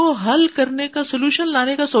مسائل کو حل کرنے کا, سولوشن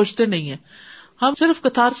لانے کا سوچتے نہیں ہیں, ہم صرف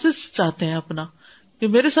کتھارسس چاہتے ہیں اپنا کہ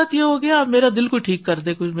میرے ساتھ یہ ہو گیا, اب میرا دل کو ٹھیک کر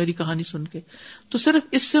دے کوئی میری کہانی سن کے. تو صرف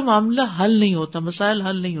اس سے معاملہ حل نہیں ہوتا, مسائل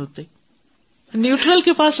حل نہیں ہوتے. نیوٹرل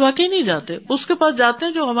کے پاس واقعی نہیں جاتے, اس کے پاس جاتے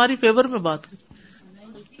ہیں جو ہماری فیور میں بات کرے,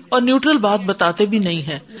 اور نیوٹرل بات بتاتے بھی نہیں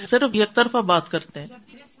ہے, صرف یک طرفہ بات کرتے ہیں.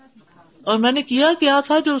 اور میں نے کیا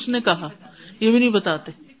تھا جو اس نے کہا, یہ بھی نہیں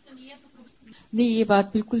بتاتے. نہیں, یہ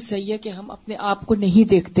بات بالکل صحیح ہے کہ ہم اپنے آپ کو نہیں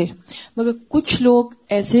دیکھتے, مگر کچھ لوگ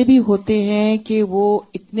ایسے بھی ہوتے ہیں کہ وہ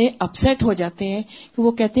اتنے اپسیٹ ہو جاتے ہیں کہ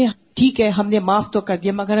وہ کہتے ہیں ٹھیک ہے ہم نے معاف تو کر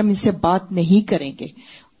دیا مگر ہم ان سے بات نہیں کریں گے.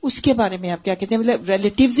 اس کے بارے میں آپ کیا کہتے ہیں؟ مطلب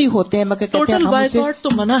ریلیٹیوز ہی ہوتے ہیں مگر کہتے ہیں ٹوٹل بائیکاٹ تو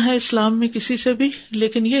منع ہے اسلام میں کسی سے بھی,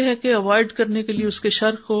 لیکن یہ ہے کہ اوائڈ کرنے کے لیے اس کے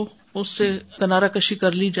شر کو, اس سے کنارہ کشی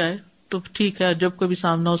کر لی جائے تو ٹھیک ہے, جب کبھی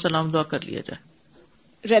سامنا ہو سلام دعا کر لیا جائے.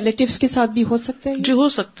 ریلیٹیوز کے ساتھ بھی ہو سکتا ہے؟ جی ہو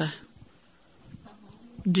سکتا ہے.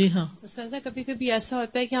 جی ہاں استاذہ, کبھی کبھی ایسا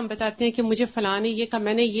ہوتا ہے کہ ہم بتاتے ہیں کہ مجھے فلاں نے یہ کہا,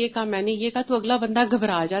 میں نے یہ کہا, میں نے یہ کہا, تو اگلا بندہ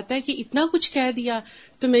گھبرا جاتا ہے کہ اتنا کچھ کہہ دیا.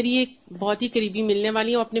 تو میری ایک بہت ہی قریبی ملنے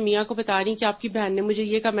والی, وہ اپنے میاں کو بتا رہی کہ آپ کی بہن نے مجھے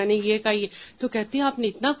یہ کہا, میں نے یہ کہا, یہ تو کہتی ہیں آپ نے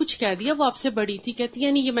اتنا کچھ کہہ دیا, وہ آپ سے بڑی تھی. کہتی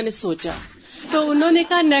ہے نہیں, یہ میں نے سوچا. تو انہوں نے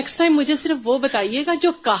کہا نیکسٹ ٹائم مجھے صرف وہ بتائیے گا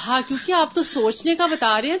جو کہا, کیونکہ آپ تو سوچنے کا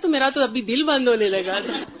بتا رہے ہیں, تو میرا تو ابھی دل بند ہونے لگا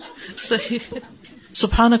تھا. صحیح.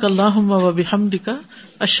 سبحانک اللہم و بحمدک,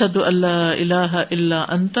 اشہد ان لا الہ الا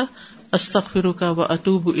انت, استغفرک و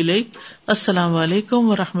اتوب الیک. السلام علیکم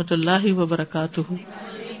و رحمۃ اللہ وبرکاتہ.